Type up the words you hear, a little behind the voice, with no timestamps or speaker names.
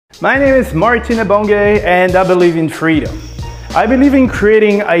My name is Martin Ebonge and I believe in freedom. I believe in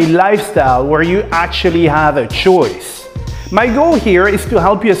creating a lifestyle where you actually have a choice. My goal here is to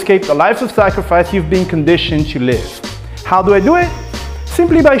help you escape the life of sacrifice you've been conditioned to live. How do I do it?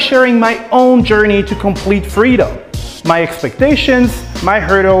 Simply by sharing my own journey to complete freedom. My expectations, my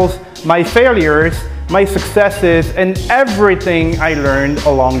hurdles, my failures, my successes, and everything I learned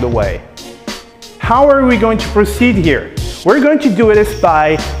along the way. How are we going to proceed here? We're going to do it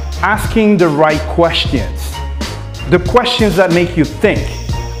by asking the right questions. The questions that make you think.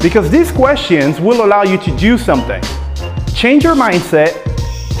 Because these questions will allow you to do something. Change your mindset,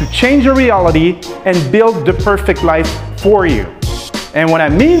 to change your reality, and build the perfect life for you. And when I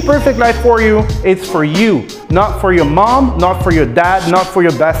mean perfect life for you, it's for you. Not for your mom, not for your dad, not for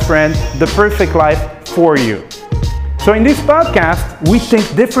your best friend. The perfect life for you. So in this podcast, we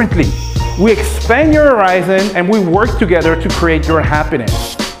think differently. We expand your horizon and we work together to create your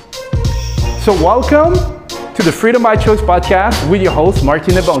happiness. So welcome to the Freedom by Choice podcast with your host,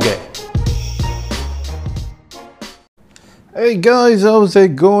 Martin Ebonge. Hey guys, how's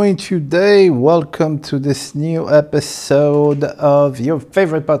it going today? Welcome to this new episode of your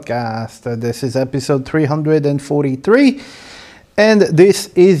favorite podcast. This is episode 343 and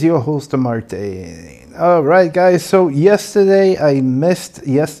this is your host, Martin. All right, guys, so yesterday I missed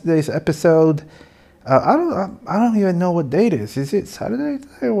yesterday's episode. I don't even know what date it is. Is it Saturday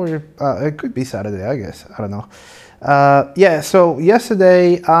today or it could be Saturday, I guess. I don't know. Yeah, so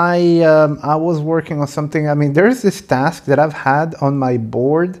yesterday I was working on something. I mean, there's this task that I've had on my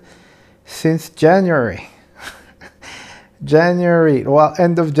board since January. Well,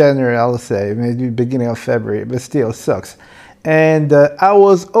 end of January, I'll say, maybe beginning of February, but still sucks. And I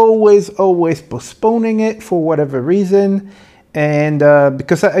was always postponing it for whatever reason, and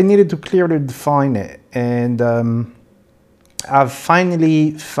because I needed to clearly define it. And I've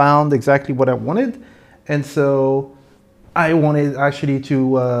finally found exactly what I wanted. And so I wanted actually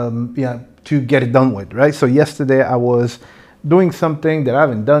to get it done with, right? So yesterday I was doing something that I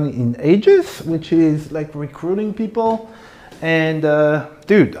haven't done in ages, which is like recruiting people. And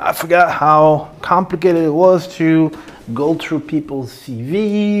dude, I forgot how complicated it was to go through people's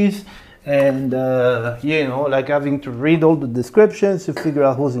CVs and, like having to read all the descriptions to figure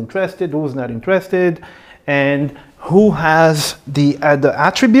out who's interested, who's not interested, and who has the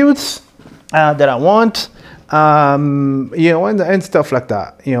attributes that I want, and stuff like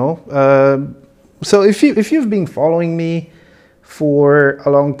that, So if you've been following me for a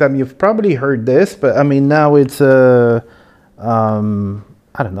long time, you've probably heard this, but I mean, now it's, I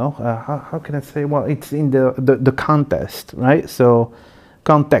don't know, how can I say? Well, it's in the contest, right? So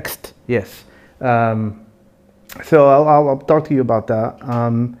context, yes. So I'll talk to you about that.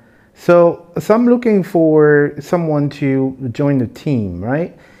 So I'm looking for someone to join the team,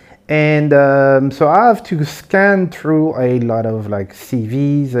 right? And so I have to scan through a lot of like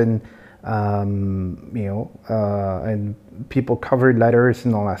CVs and and people covered letters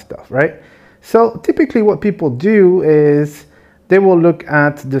and all that stuff, right? So typically what people do is they will look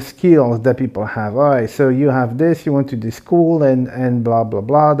at the skills that people have. All right, so you have this, you went to this school and blah, blah,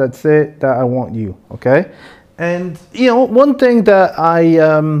 blah. That's it, that I want you, okay? And, one thing that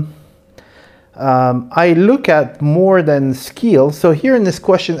I look at more than skills. So here in this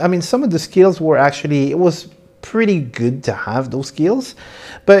question, I mean, some of the skills were actually, it was pretty good to have those skills.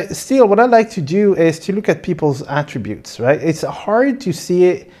 But still, what I like to do is to look at people's attributes, right? It's hard to see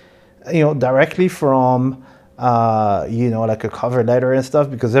it, directly from, like a cover letter and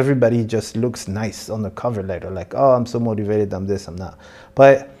stuff, because everybody just looks nice on the cover letter. Like, oh, I'm so motivated, I'm this, I'm that.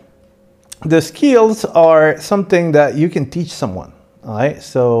 But the skills are something that you can teach someone, all right?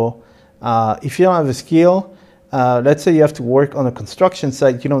 So if you don't have a skill, let's say you have to work on a construction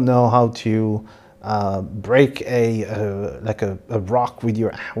site, you don't know how to break a rock with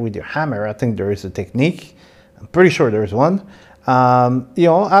your hammer. I think there is a technique. I'm pretty sure there's one.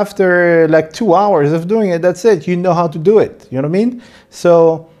 After like 2 hours of doing it, that's it. You know how to do it. You know what I mean?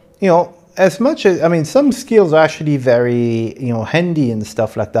 So, as much as, I mean, some skills are actually very, handy and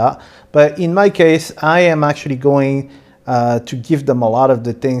stuff like that. But in my case, I am actually going to give them a lot of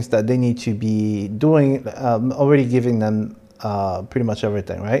the things that they need to be doing, already giving them pretty much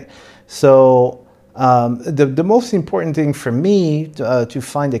everything, right? So the most important thing for me to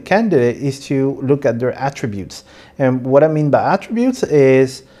find a candidate is to look at their attributes. And what I mean by attributes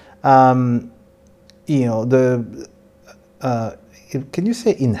is, can you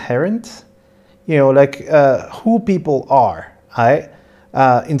say inherent? Who people are, right?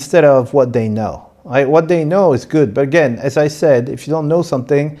 Instead of what they know. Right? What they know is good, but again, as I said, if you don't know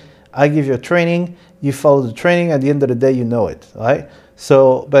something, I give you a training, you follow the training, at the end of the day, you know it, right?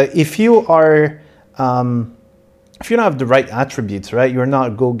 So, but if you are, if you don't have the right attributes, right, you're not a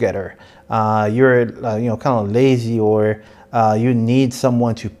go-getter. You're, kind of lazy, or you need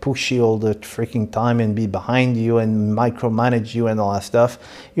someone to push you all the freaking time and be behind you and micromanage you and all that stuff.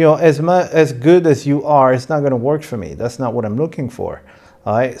 As good as you are, it's not going to work for me. That's not what I'm looking for.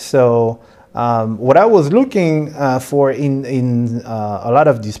 All right. So what I was looking for in a lot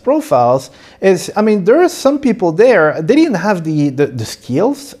of these profiles is, there are some people there, they didn't have the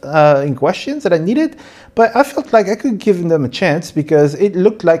skills in questions that I needed, but I felt like I could give them a chance because it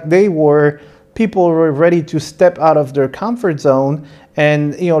looked like people were ready to step out of their comfort zone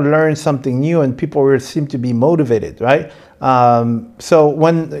and learn something new, and people seem to be motivated, right? So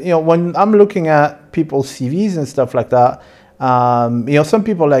when I'm looking at people's CVs and stuff like that, some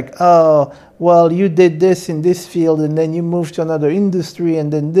people are like, oh, well, you did this in this field and then you moved to another industry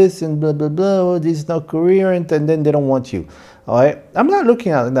and then this and blah, blah, blah, this is not coherent, and then they don't want you. All right. I'm not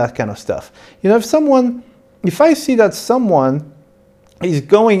looking at that kind of stuff. If I see that someone is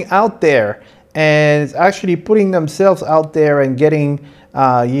going out there and actually putting themselves out there and getting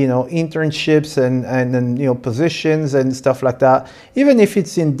internships and positions and stuff like that, even if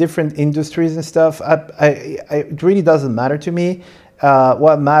it's in different industries and stuff, it really doesn't matter to me.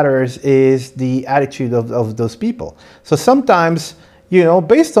 What matters is the attitude of those people. So sometimes,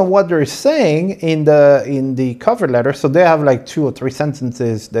 based on what they're saying in the cover letter, so they have like 2 or 3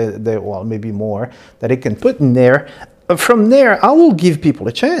 sentences, well, maybe more, that they can put in there. From there, I will give people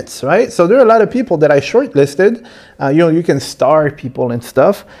a chance, right? So there are a lot of people that I shortlisted. You can star people and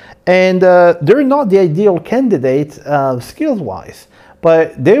stuff, and they're not the ideal candidate skills-wise,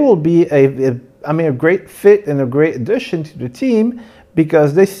 but they will be a great fit and a great addition to the team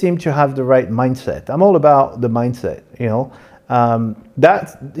because they seem to have the right mindset. I'm all about the mindset, I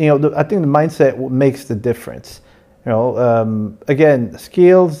think the mindset makes the difference. Again,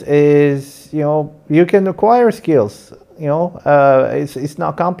 skills is, you can acquire skills. It's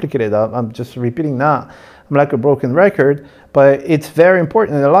not complicated. I'm just repeating that. I'm like a broken record, but it's very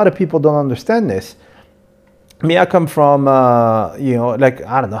important. And a lot of people don't understand this. I come from, I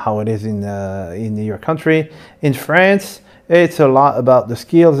don't know how it is in your country. In France, it's a lot about the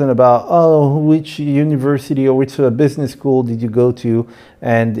skills and about, which university or which business school did you go to?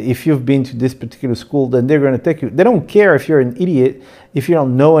 And if you've been to this particular school, then they're going to take you. They don't care if you're an idiot, if you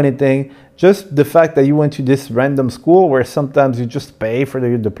don't know anything. Just the fact that you went to this random school where sometimes you just pay for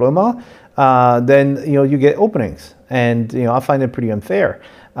your diploma, then, you get openings. And, I find it pretty unfair.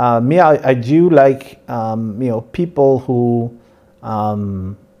 I do like, people who,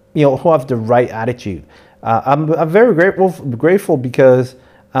 who have the right attitude. I'm very grateful because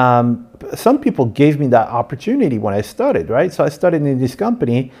some people gave me that opportunity when I started, right? So I started in this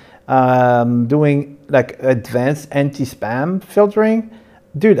company doing like advanced anti-spam filtering.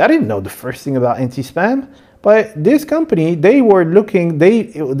 Dude, I didn't know the first thing about anti-spam, but this company, they were looking,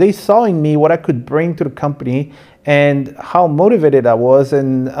 they saw in me what I could bring to the company and how motivated I was,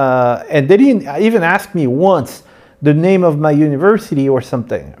 and they didn't even ask me once the name of my university or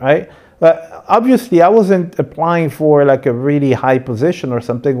something, right? But obviously I wasn't applying for like a really high position or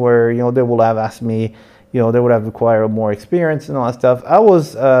something where, they would have asked me, they would have required more experience and all that stuff. I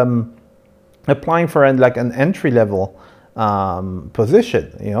was applying for an entry level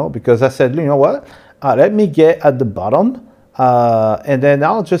position, because I said, what, let me get at the bottom, and then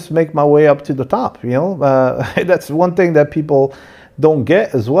I'll just make my way up to the top. That's one thing that people don't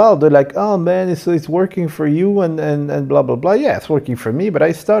get as well. They're like, oh man, it's working for you and blah blah blah. Yeah, it's working for me, but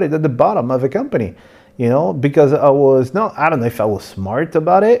I started at the bottom of a company, because I don't know if I was smart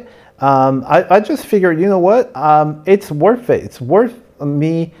about it. I just figured, what, it's worth it. It's worth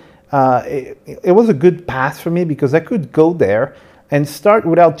me. It was a good path for me because I could go there and start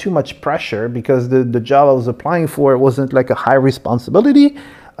without too much pressure, because the job I was applying for, it wasn't like a high responsibility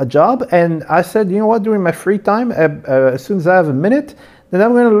a job. And I said, what, during my free time, as soon as I have a minute, then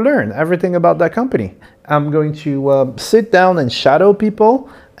I'm going to learn everything about that company. I'm going to sit down and shadow people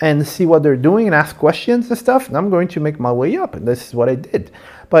and see what they're doing and ask questions and stuff. And I'm going to make my way up. And this is what I did.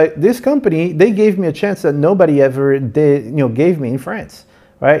 But this company, they gave me a chance that nobody ever did, gave me in France,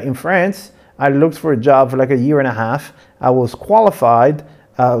 right? In France, I looked for a job for like a year and a half. I was qualified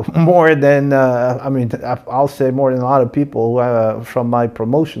more than, I'll say more than a lot of people from my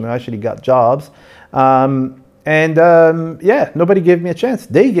promotion who actually got jobs. Nobody gave me a chance.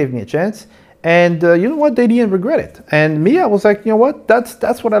 They gave me a chance. And you know what? They didn't regret it. And me, I was like, what?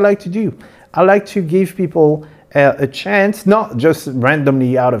 That's what I like to do. I like to give people a chance, not just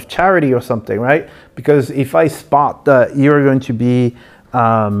randomly out of charity or something, right? Because if I spot that you're going to be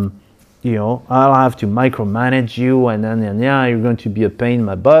I'll have to micromanage you, and then yeah, you're going to be a pain in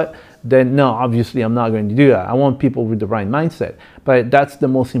my butt, then no, obviously I'm not going to do that. I want people with the right mindset. But that's the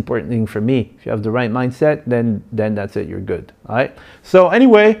most important thing for me. If you have the right mindset, then that's it, you're good. All right. So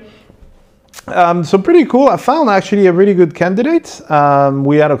anyway, so pretty cool. I found actually a really good candidate.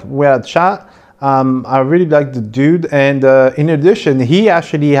 We had a chat. I really liked the dude, and in addition, he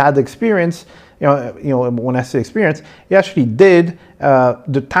actually had experience. When I say experience, he actually did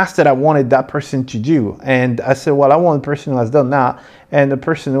the task that I wanted that person to do. And I said, well, I want a person who has done that, and a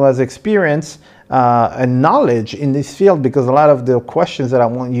person who has experience and knowledge in this field, because a lot of the questions that I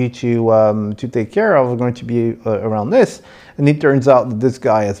want you to take care of are going to be around this. And it turns out that this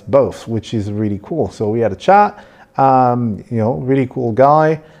guy has both, which is really cool. So we had a chat, really cool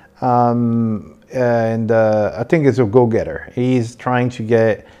guy. And I think he's a go-getter. He's trying to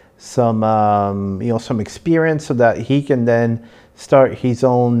get some experience so that he can then start his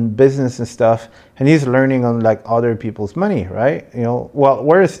own business and stuff. And he's learning on like other people's money, right? Well,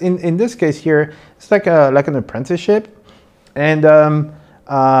 whereas in this case here, it's like an apprenticeship. And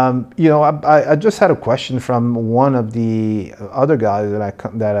I just had a question from one of the other guys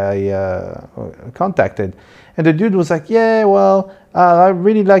that I contacted, and the dude was like, "Yeah, well, I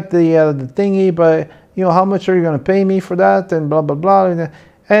really like the thingy, but how much are you going to pay me for that?" And blah blah blah,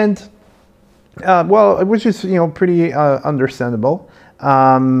 and well, which is pretty understandable,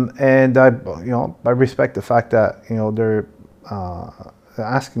 and I respect the fact that they're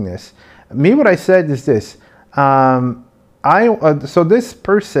asking this. Me, what I said is this. So this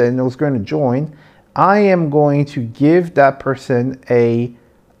person who's going to join, I am going to give that person a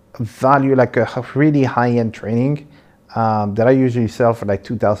value, like a really high-end training that I usually sell for like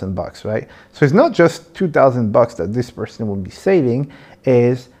 $2,000, right? So it's not just $2,000 that this person will be saving.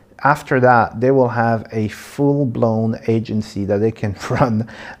 Is after that they will have a full-blown agency that they can run,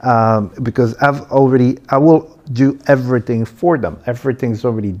 because I will do everything for them. Everything's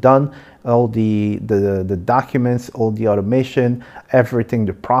already done. All the documents, all the automation, everything,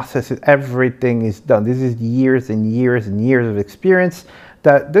 the processes, everything is done. This is years and years and years of experience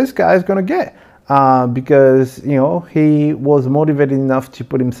that this guy is going to get, because he was motivated enough to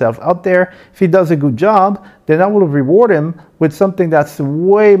put himself out there. If he does a good job, then I will reward him with something that's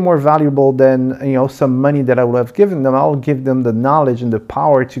way more valuable than some money that I would have given them. I'll give them the knowledge and the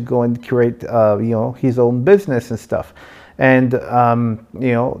power to go and create his own business and stuff. And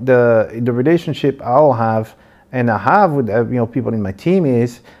the relationship I'll have, and I have with people in my team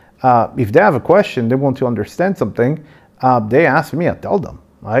is, if they have a question, they want to understand something, they ask me, I tell them,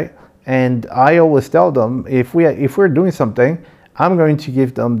 right? And I always tell them, if we're doing something, I'm going to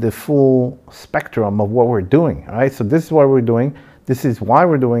give them the full spectrum of what we're doing, right? So this is what we're doing. This is why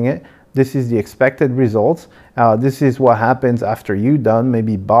we're doing it. This is the expected results. This is what happens after you're done.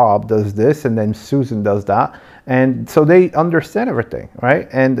 Maybe Bob does this, and then Susan does that. And so they understand everything, right?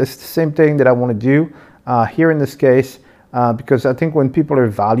 And it's the same thing that I want to do here in this case, because I think when people are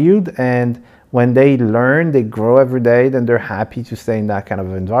valued and when they learn, they grow every day, then they're happy to stay in that kind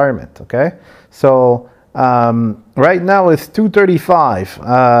of environment, okay? So right now it's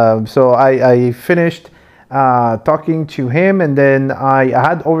 2:35. So I finished talking to him, and then I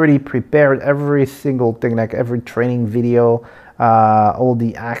had already prepared every single thing, like every training video, all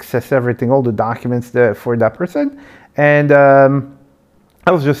the access, everything, all the documents for that person. And I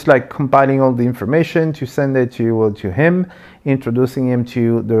was just like compiling all the information to send it to him, introducing him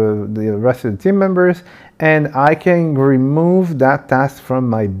to the rest of the team members, and I can remove that task from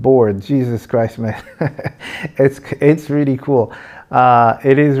my board. Jesus Christ, man. It's really cool.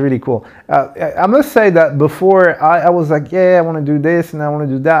 It is really cool. I must say that before I was like, yeah, I want to do this and I want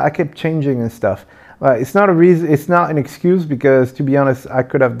to do that. I kept changing and stuff. It's not a reason. It's not an excuse, because to be honest, I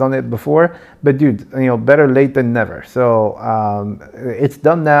could have done it before. But dude, better late than never. So it's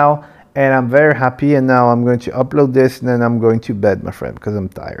done now, and I'm very happy. And now I'm going to upload this, and then I'm going to bed, my friend, because I'm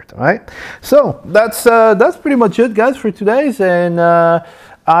tired. All right. So that's pretty much it, guys, for today's. And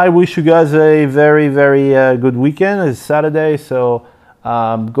I wish you guys a very, very good weekend. It's Saturday, so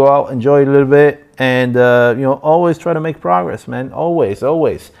go out, enjoy a little bit, and always try to make progress, man. Always.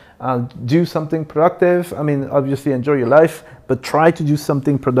 Do something productive. I mean, obviously enjoy your life, but try to do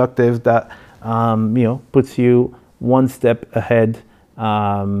something productive that puts you one step ahead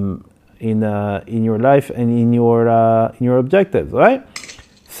in your life and in your objectives. All right.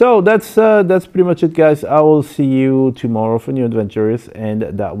 So that's pretty much it, guys. I will see you tomorrow for new adventures, and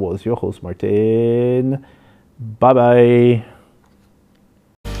that was your host, Martin. Bye bye.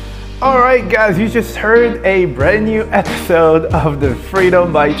 Alright guys, you just heard a brand new episode of the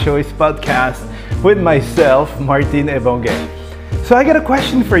Freedom by Choice podcast with myself, Martin Ebonge. So I got a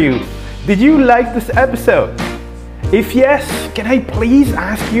question for you. Did you like this episode? If yes, can I please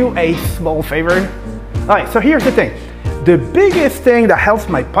ask you a small favor? Alright, so here's the thing. The biggest thing that helps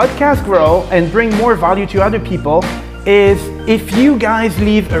my podcast grow and bring more value to other people is if you guys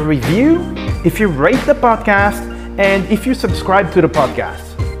leave a review, if you rate the podcast, and if you subscribe to the podcast.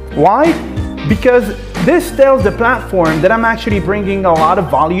 Why? Because this tells the platform that I'm actually bringing a lot of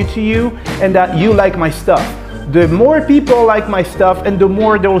value to you and that you like my stuff. The more people like my stuff and the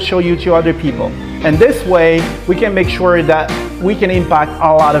more they'll show you to other people. And this way, we can make sure that we can impact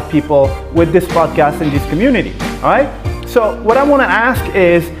a lot of people with this podcast and this community, all right? So what I wanna ask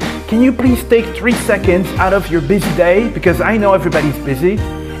is, can you please take 3 seconds out of your busy day, because I know everybody's busy,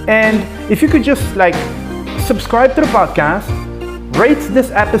 and if you could just subscribe to the podcast, rate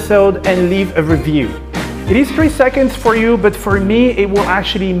this episode, and leave a review. It is 3 seconds for you, but for me, it will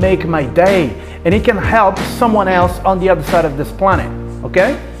actually make my day, and it can help someone else on the other side of this planet,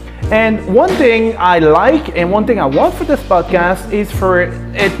 okay? And one thing I like and one thing I want for this podcast is for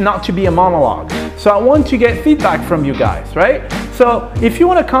it not to be a monologue. So I want to get feedback from you guys, right? So if you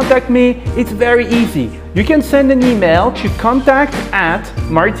want to contact me, it's very easy. You can send an email to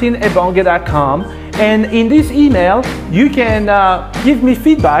contact@martinebonge.com, and in this email, you can give me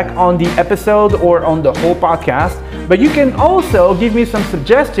feedback on the episode or on the whole podcast, but you can also give me some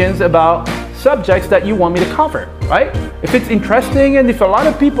suggestions about subjects that you want me to cover, right? If it's interesting and if a lot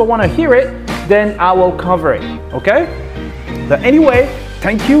of people want to hear it, then I will cover it, okay? But anyway,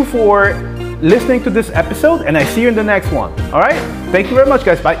 thank you for listening to this episode, and I see you in the next one, all right? Thank you very much,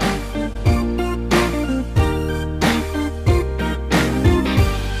 guys. Bye.